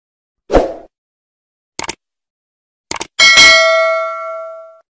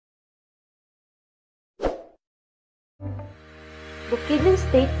Bukidnon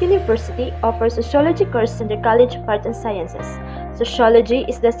State University offers sociology course in the College of Arts and Sciences. Sociology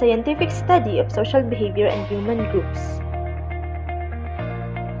is the scientific study of social behavior and human groups.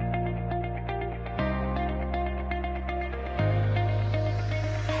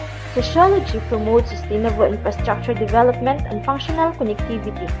 Sociology promotes sustainable infrastructure development and functional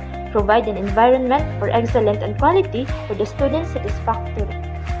connectivity, provide an environment for excellent and quality for the students satisfactory.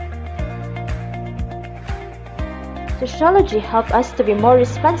 Sociology helps us to be more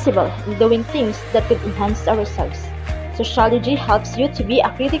responsible in doing things that could enhance ourselves. Sociology helps you to be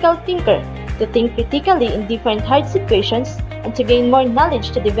a critical thinker, to think critically in different hard situations, and to gain more knowledge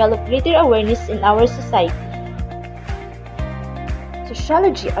to develop greater awareness in our society.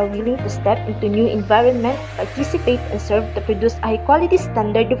 Sociology are willing to step into new environment, participate, and serve to produce a high-quality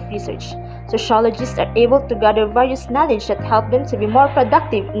standard of research. Sociologists are able to gather various knowledge that help them to be more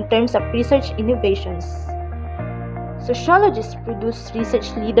productive in terms of research innovations. Sociologists produce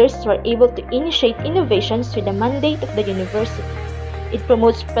research leaders who are able to initiate innovations with the mandate of the university. It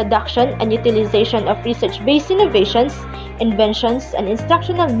promotes production and utilization of research-based innovations, inventions, and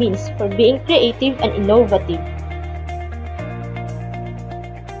instructional means for being creative and innovative.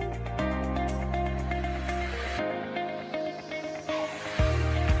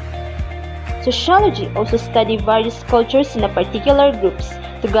 Sociology also studies various cultures in a particular groups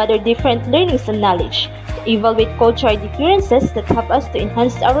to gather different learnings and knowledge, to evaluate cultural differences that help us to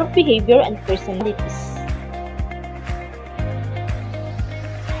enhance our behavior and personalities.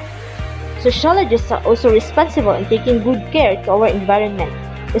 Sociologists are also responsible in taking good care to our environment.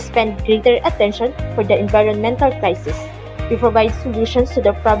 We spend greater attention for the environmental crisis. We provide solutions to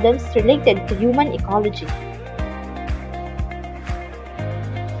the problems related to human ecology.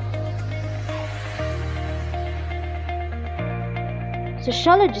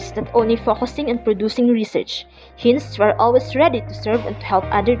 Sociologists not only focusing on producing research, hence we are always ready to serve and to help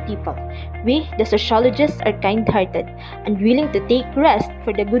other people. We, the sociologists, are kind-hearted and willing to take rest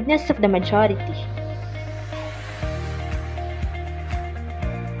for the goodness of the majority.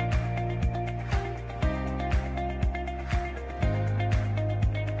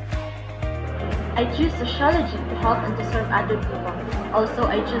 I choose sociology to help and to serve other people. Also,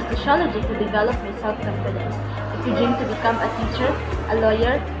 I choose sociology to develop my self-confidence. If you dream to become a teacher, a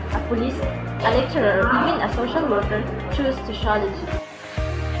lawyer, a police, a lecturer, or even a social worker, choose sociology.